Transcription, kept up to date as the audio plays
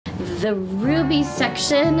The Rubies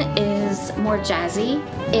section is more jazzy.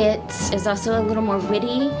 It is also a little more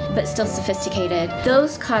witty, but still sophisticated.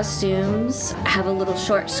 Those costumes have a little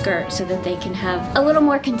short skirt so that they can have a little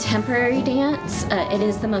more contemporary dance. It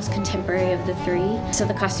is the most contemporary of the three. So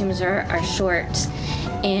the costumes are short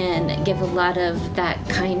and give a lot of that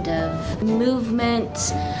kind of movement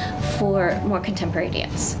for more contemporary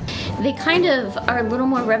dance. They kind of are a little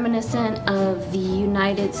more reminiscent of the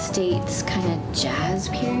United States kind of jazz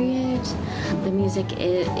period. The music,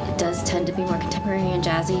 it does tend to be more contemporary and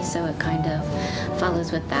jazzy, so it kind of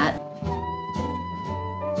follows with that.